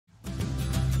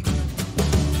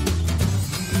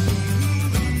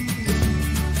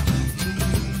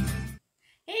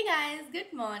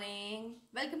good morning.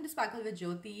 Welcome to Sparkle with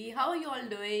Jyoti. How are you all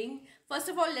doing? First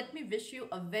of all, let me wish you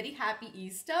a very happy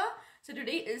Easter. So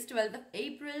today is 12th of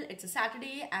April. It's a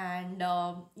Saturday and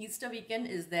Easter weekend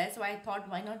is there. So I thought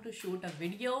why not to shoot a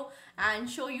video and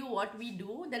show you what we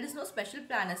do. There is no special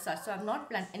plan as such. So I've not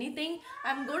planned anything.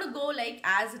 I'm going to go like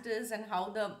as it is and how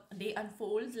the day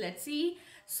unfolds. Let's see.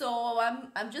 So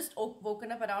I'm just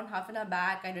woken up around half an hour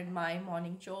back. I did my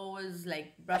morning chores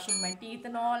like brushing my teeth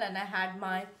and all, and I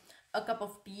had a cup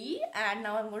of tea, and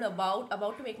now I'm going to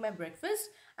about to make my breakfast,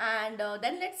 and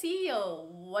then let's see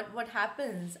what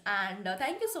happens. And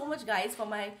thank you so much guys for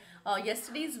my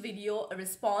yesterday's video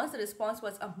response. The response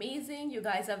was amazing. You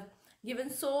guys have given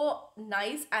so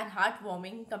nice and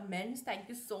heartwarming comments. Thank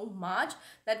you so much.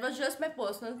 That was just my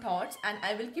personal thoughts, and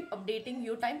I will keep updating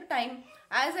you time to time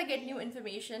as I get new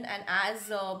information, and as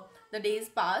the days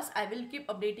pass, I will keep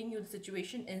updating you the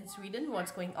situation in Sweden,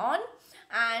 what's going on.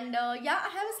 And yeah, I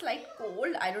have a slight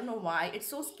cold. I don't know why. It's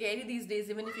so scary these days.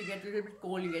 Even if you get a little bit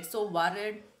cold, you get so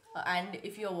worried. And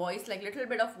if your voice, like little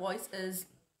bit of voice is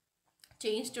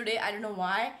changed today, I don't know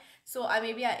why. So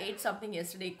maybe I ate something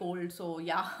yesterday cold. So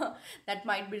yeah, that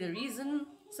might be the reason.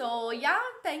 So yeah,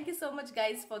 thank you so much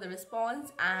guys for the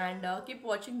response, and keep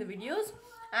watching the videos.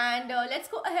 And let's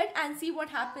go ahead and see what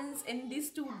happens in these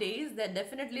 2 days. There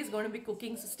definitely is going to be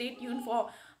cooking, so stay tuned for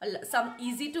some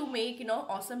easy to make,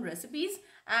 awesome recipes.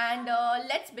 And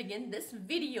let's begin this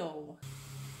video.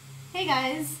 Hey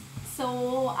guys,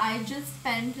 so I just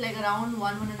spent like around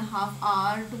 1.5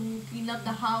 hours to clean up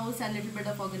the house and a little bit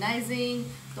of organizing.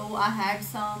 So I had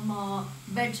some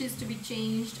bed sheets to be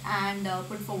changed and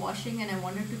put for washing, and I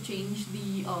wanted to change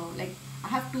the like I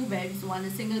have 2 beds. One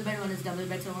is single bed, one is double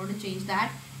bed, so I wanted to change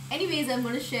that. Anyways, I'm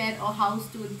going to share a house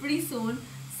tour pretty soon,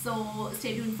 so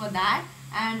stay tuned for that.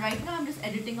 And right now I'm just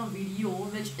editing a video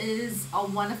which is a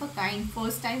one of a kind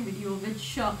first time video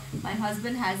which my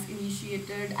husband has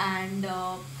initiated, and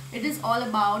it is all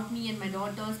about me and my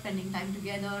daughter spending time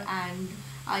together, and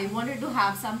I wanted to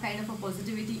have some kind of a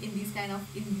positivity in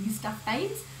these tough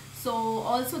times. So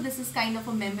also this is kind of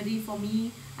a memory for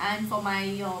me and for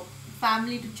my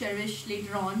family to cherish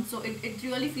later on. So it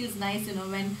really feels nice,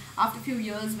 when after a few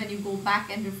years, when you go back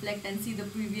and reflect and see the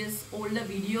previous older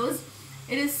videos,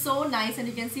 it is so nice, and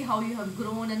you can see how you have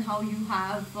grown and how you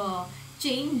have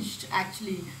changed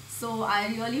actually. So I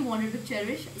really wanted to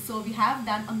cherish. So we have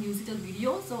done a musical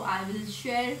video, so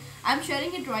I'm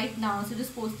sharing it right now, so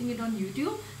just posting it on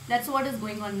YouTube. That's what is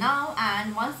going on now.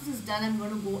 And once this is done, I'm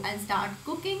going to go and start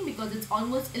cooking because it's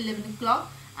almost 11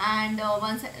 o'clock. And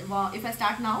if I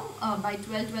start now, by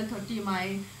 12:30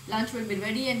 my lunch will be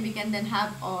ready, and we can then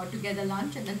have together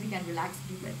lunch, and then we can relax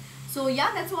a little bit. So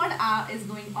yeah, that's what is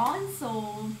going on.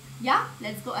 So yeah,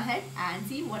 let's go ahead and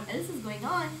see what else is going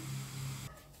on.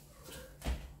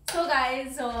 So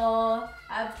guys,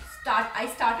 I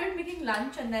started making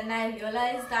lunch, and then I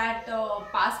realized that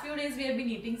past few days we have been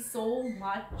eating so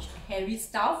much heavy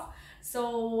stuff. So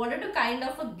wanted to kind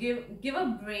of give a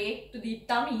break to the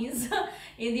tummies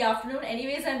in the afternoon.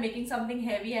 Anyways, I'm making something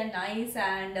heavy and nice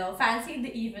and fancy in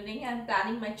the evening. I'm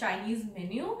planning my Chinese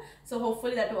menu, so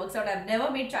hopefully that works out. I've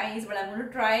never made Chinese, but I'm going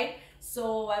to try it.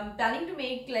 So I'm planning to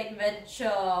make like veg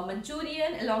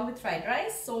Manchurian along with fried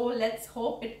rice. So let's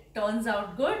hope it turns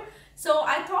out good. So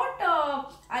I thought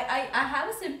I have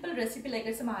a simple recipe, like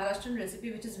it's a Maharashtrian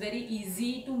recipe which is very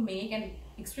easy to make and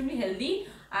extremely healthy.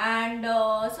 And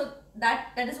so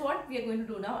that is what we are going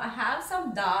to do now. I have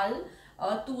some dal,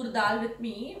 tur dal with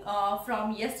me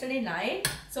from yesterday night.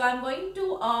 So I'm going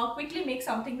to quickly make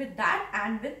something with that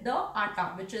and with the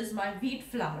atta, which is my wheat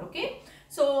flour. Okay.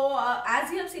 So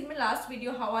as you have seen my last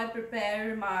video how I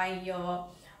prepare my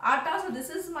atta. So this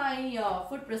is my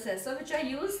food processor which I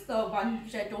use, the one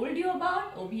which I told you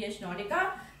about, OBH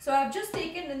Nordica. So I've just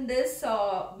taken in this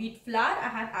wheat flour. I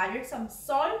have added some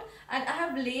salt, and I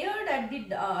have layered at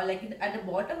the at the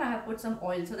bottom. I have put some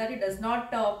oil so that it does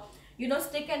not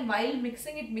stick, and while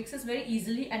mixing it mixes very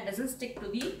easily and doesn't stick to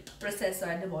the processor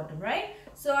at the bottom, right?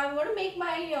 So I'm going to make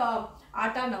my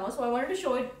atta now. So I wanted to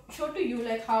show to you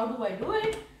like how do I do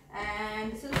it,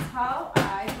 and this is how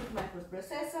I put my food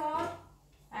processor.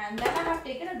 And then I have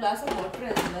taken a glass of water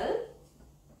as well.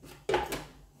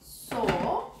 So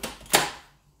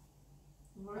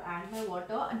I'm going to add my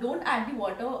water. Don't add the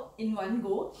water in one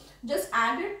go. Just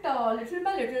add it little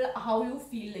by little how you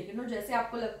feel like. जैसे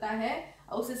आपको लगता है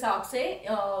उस हिसाब से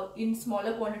in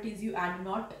smaller quantities you add.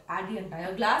 Not add the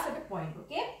entire glass at a point.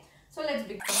 Okay. So let's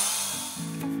begin.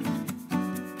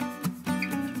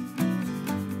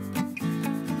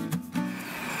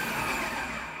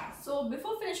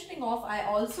 Before finishing off, I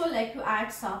also like to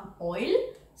add some oil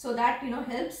so that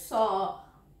helps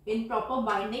in proper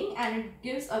binding, and it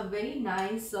gives a very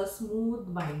nice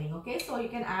smooth binding. Okay, so you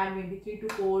can add maybe 3 to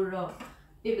 4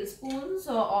 tablespoons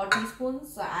or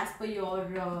teaspoons as per your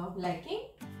liking.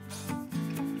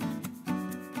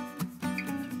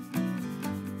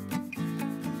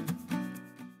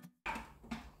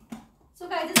 So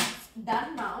guys, it's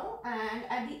done now, and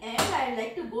at the end I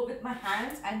like to go with my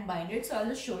hands and bind it. So I'll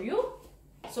just show you.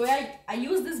 So I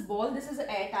use this bowl. This is an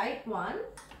airtight one.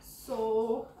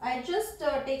 So I just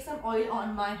take some oil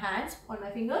on my hands, on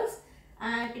my fingers,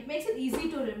 and it makes it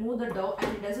easy to remove the dough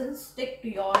and it doesn't stick to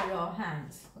your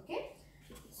hands. Okay.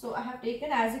 So I have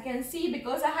taken, as you can see,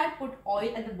 because I had put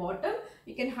oil at the bottom,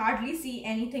 you can hardly see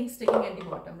anything sticking at the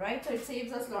bottom, right? So it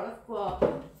saves us a lot of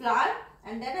flour.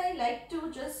 And then I like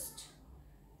to just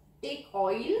take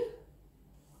oil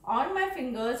on my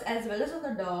fingers as well as on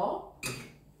the dough,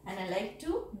 and I like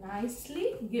to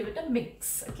nicely give it a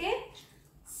mix. Okay,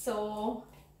 so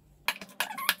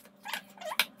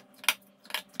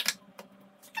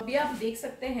अभी आप देख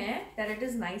सकते हैं that it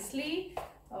is nicely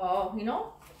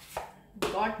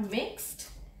got mixed,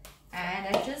 and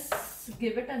I just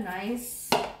give it a nice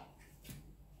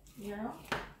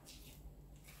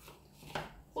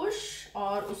push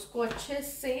और उसको अच्छे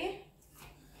से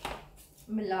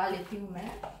मिला लेती हूँ मैं,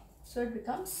 so it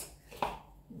becomes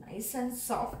nice and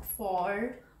soft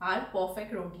for our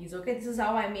perfect rotis. Okay, this is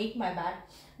how I make my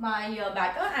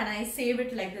batter, and I save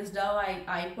it like this dough.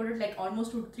 I put it like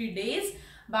almost 2 to 3 days.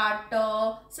 But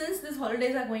since these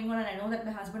holidays are going on and I know that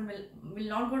my husband will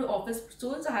not go to office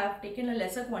soon, so I have taken a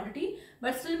lesser quantity.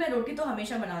 But still मैं रोटी तो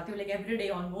हमेशा बनाती हूँ, like every day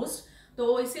almost.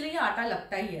 तो इसीलिए आटा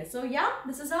लगता ही है. So yeah,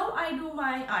 this is how I do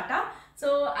my atta.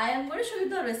 So I am going to show you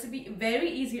the recipe. Very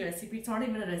easy recipe. It's not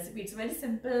even a recipe. It's very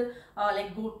simple,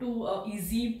 like go to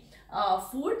easy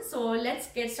food. So let's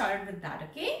get started with that.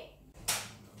 Okay.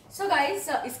 So guys,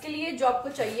 इसके लिए जो आपको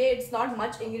चाहिए, it's not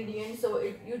much ingredient. So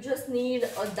you just need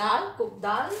a dal, cooked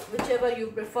dal, whichever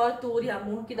you prefer, tur या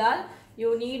मूंग की दाल.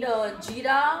 You need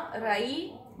jeera,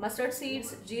 rai, mustard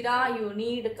seeds, jeera. You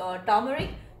need turmeric.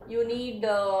 You need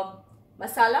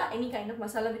masala, any kind of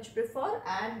masala which you prefer,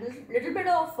 and little bit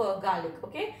of garlic.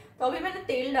 Okay. तो अभी मैंने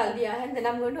तेल डाल दिया है, and then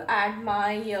I'm going to add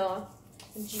my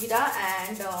jeera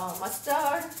and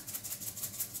mustard.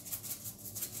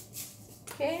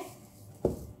 Okay.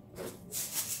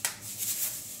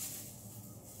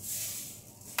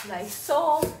 Like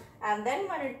so, and then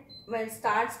when it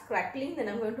starts crackling, then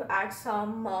I'm going to add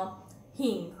some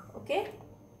hing. Okay,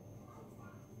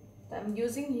 so I'm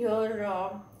using here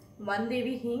one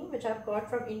devi hing which I've got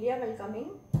from India while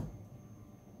coming.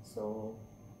 So,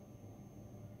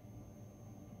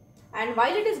 and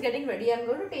while it is getting ready, I'm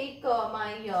going to take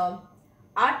my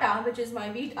atta, which is my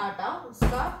wheat atta.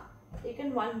 Uska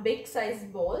taken one big size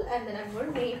bowl, and then I'm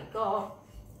going to make a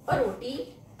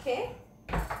roti. Okay.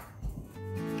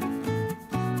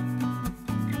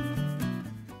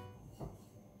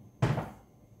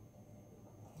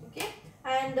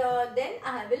 And then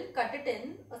I will cut it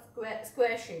in a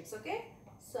square shapes. Okay,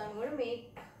 so I'm going to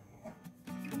make,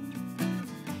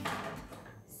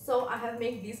 so I have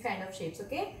made these kind of shapes.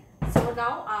 Okay, so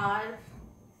now our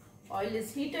oil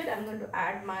is heated. I'm going to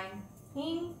add my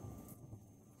hing,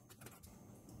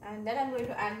 and then I'm going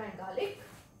to add my garlic.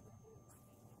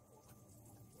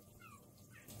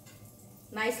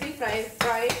 Nicely fry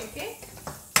it. Okay.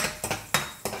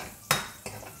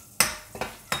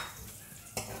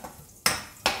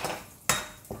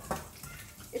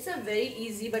 It's a very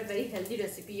easy but very healthy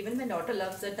recipe. Even my daughter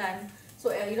loves it, and so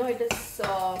it is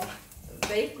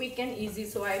very quick and easy.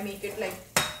 So I make it like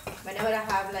whenever I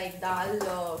have like dal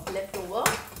left over.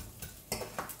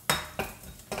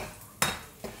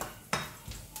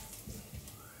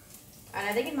 And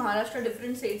I think in Maharashtra,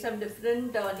 different states have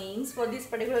different names for this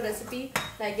particular recipe.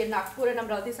 Like in Nagpur and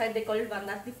Amravati side, they call it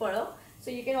Vandatli Fada. So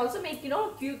you can also make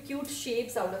cute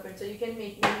shapes out of it. So you can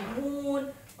make maybe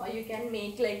moon, or you can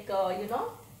make like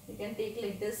you can take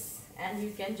like this and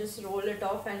you can just roll it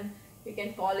off, and you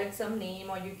can call it some name,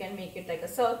 or you can make it like a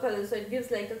circle. So it gives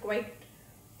like a quite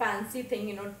fancy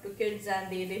thing to kids,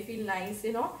 and they feel nice.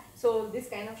 So this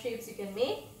kind of shapes you can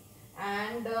make.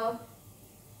 And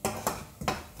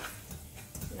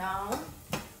now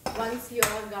once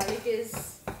your garlic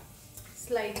is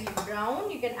slightly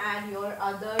brown, you can add your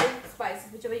other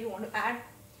spices, whichever you want to add.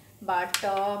 But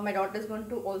my daughter is going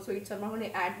to also eat, so I'm not going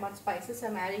to add much spices.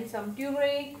 I'm adding some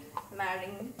turmeric, I'm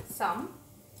adding some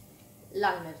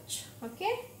lal mirch.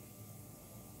 Okay,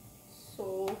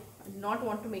 so I do not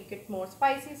want to make it more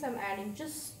spicy, so I'm adding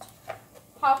just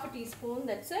half a teaspoon,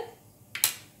 that's it.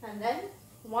 And then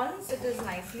once it is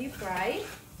nicely fried,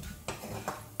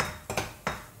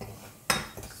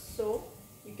 so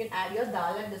you can add your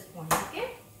dal at this point. Okay,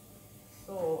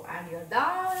 so add your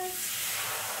dal.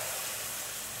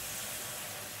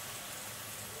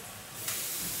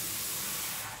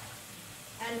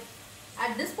 And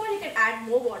at this point you can add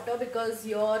more water because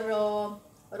your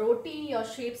roti, your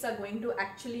shapes are going to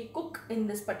actually cook in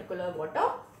this particular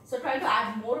water. So try to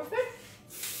add more of it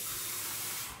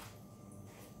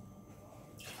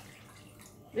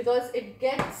because it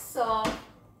gets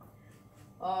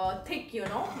thick, you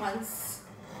know, once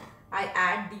I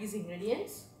add these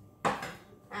ingredients.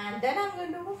 And then I'm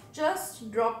going to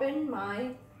just drop in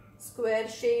my square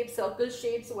shapes, circle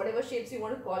shapes, whatever shapes you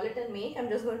want to call it and make. I'm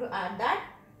just going to add that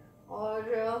और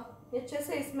ये अच्छे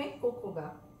से इसमें cook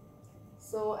होगा.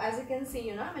 So as you can see,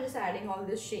 you know, I'm just adding all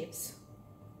these shapes.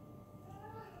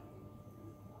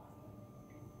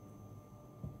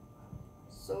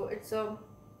 So it's a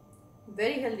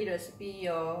very healthy recipe,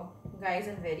 guys,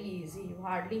 and very easy. You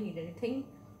hardly need anything.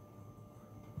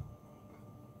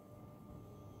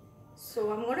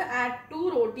 So I'm going to add 2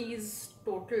 rotis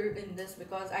total in this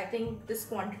because I think this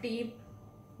quantity,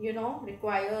 you know,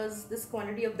 requires, this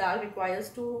quantity of dal requires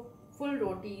 2 full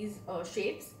rotis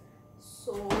shapes.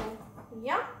 So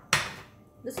yeah,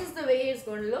 this is the way it's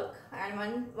going to look,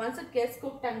 and once it gets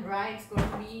cooked and dry, it's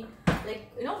going to be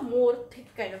like, you know, more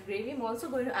thick kind of gravy. I'm also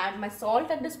going to add my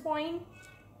salt at this point.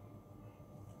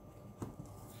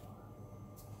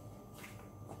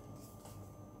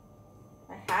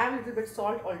 I have a little bit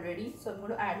salt already, so I'm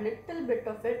going to add a little bit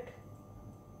of it.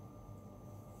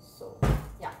 So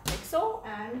yeah, like so,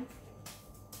 and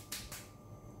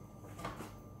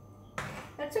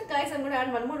that's it, guys. I'm going to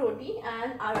add 1 more roti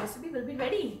and our recipe will be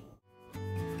ready.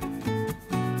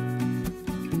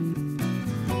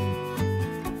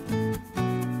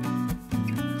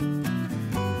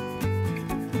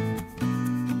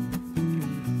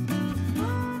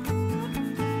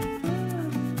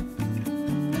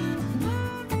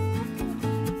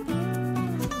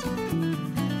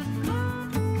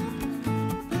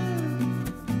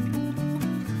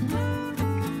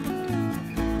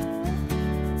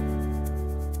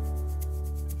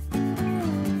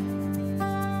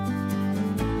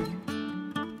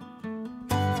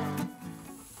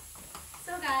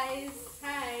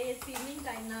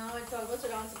 It's almost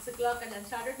around 6 o'clock and I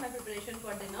started my preparation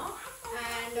for dinner,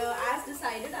 and as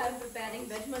decided, I am preparing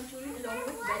veg manchurian along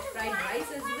with veg fried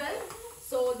rice as well.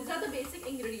 So these are the basic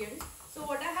ingredients. So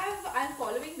what I have, I am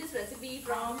following this recipe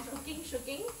from Cooking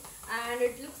Shooking, and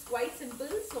it looks quite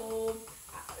simple. So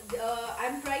I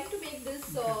am trying to make this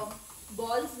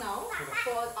balls now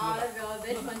for our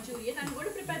veg manchurian. I am going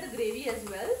to prepare the gravy as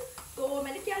well. So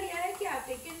मैंने क्या लिया है कि I have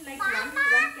taken like one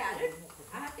carrot,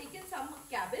 I have taken some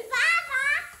cabbage,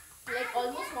 like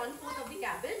almost 1/4 of the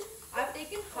cabbage. I have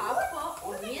taken half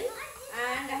onion,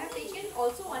 and I have taken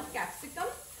also 1 capsicum,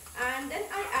 and then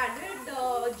I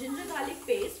added ginger garlic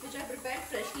paste which I prepared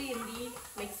freshly in the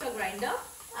mixer grinder,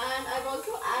 and I've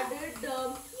also added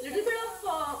little bit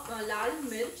of lal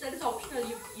mirch. That is optional.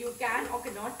 You can or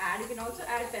cannot add. You can also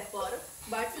add pepper,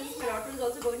 but since my daughter is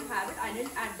also going to have it, I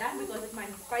didn't add that because it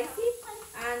might be spicy.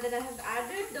 And then I have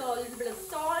added a little bit of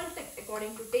salt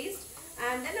according to taste.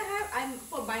 And then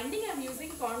for binding, I'm using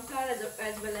corn flour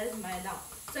as well as maida.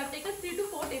 So I've taken 3 to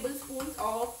 4 tablespoons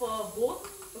of both.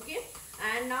 Okay,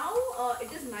 and now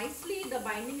it is nicely, the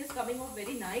binding is coming off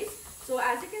very nice. So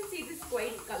as you can see, it is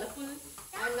quite colorful.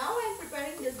 And now I'm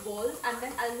preparing these balls, and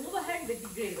then I'll move ahead with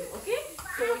the gravy. Okay,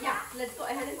 so yeah, let's go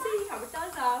ahead and see how it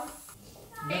turns out.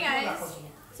 Hey guys,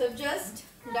 so I've just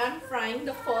done frying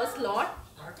the first lot,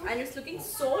 and it's looking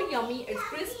so yummy. It's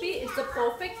crispy, it's the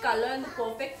perfect color and the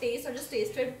perfect taste. I just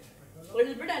tasted a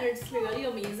little bit and it's really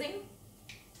amazing.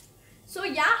 So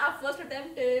yeah, our first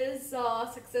attempt is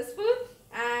successful,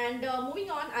 and moving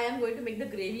on, I am going to make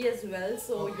the gravy as well.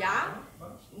 So yeah,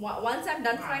 once I'm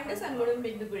done frying this, I'm going to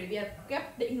make the gravy. I've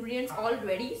kept the ingredients all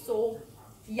ready, so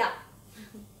yeah.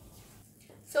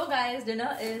 So guys,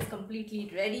 dinner is completely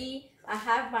ready. I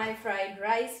have my fried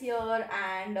rice here,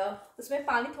 and उसमें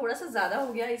पानी थोड़ा सा ज़्यादा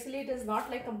हो गया, इसलिए it is not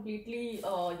like completely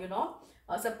you know,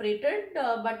 separated,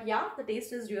 but yeah, the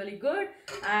taste is really good.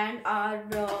 And our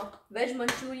veg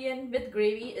manchurian with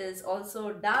gravy is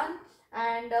also done.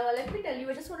 And let me tell you,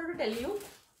 I just wanted to tell you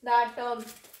that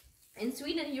in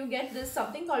Sweden you get this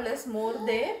something called as smør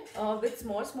there, with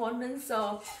smør means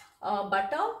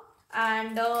butter,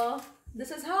 and this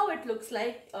is how it looks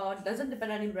like. Doesn't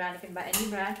depend on any brand, you can buy any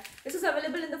brand. This is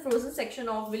available in the frozen section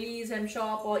of Willys and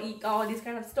Shop or Ika or these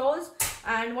kind of stores.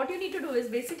 And what you need to do is,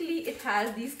 basically it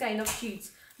has these kind of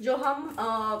sheets जो हम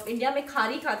India में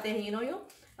खारी खाते हैं, you know,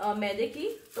 मैदे की.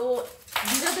 So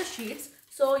these are the sheets.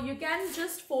 So you can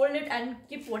just fold it and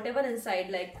keep whatever inside,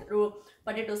 like raw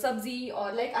potato sabzi,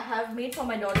 or like I have made for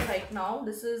my daughter right now.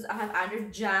 This is, I have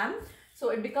added jam,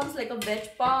 so it becomes like a veg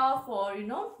puff, or you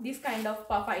know, these kind of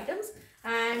puff items.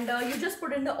 And you just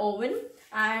put in the oven,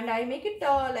 and I make it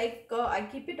I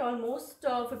keep it almost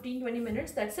 15-20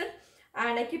 minutes, that's it.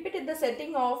 And I keep it in the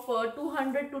setting of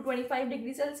 200 to 25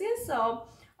 degrees Celsius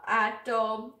at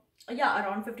yeah,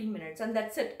 around 15 minutes, and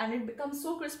that's it. And it becomes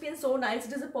so crispy and so nice.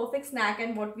 It is a perfect snack,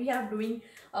 and what we have doing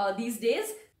these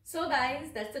days. So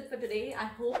guys, that's it for today. I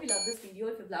hope you love this video.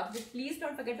 If you've loved it, please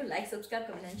don't forget to like, subscribe,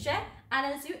 comment and share, and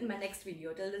I'll see you in my next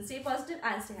video. Till then, stay positive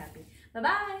and stay happy. Bye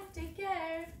bye, take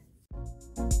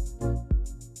care.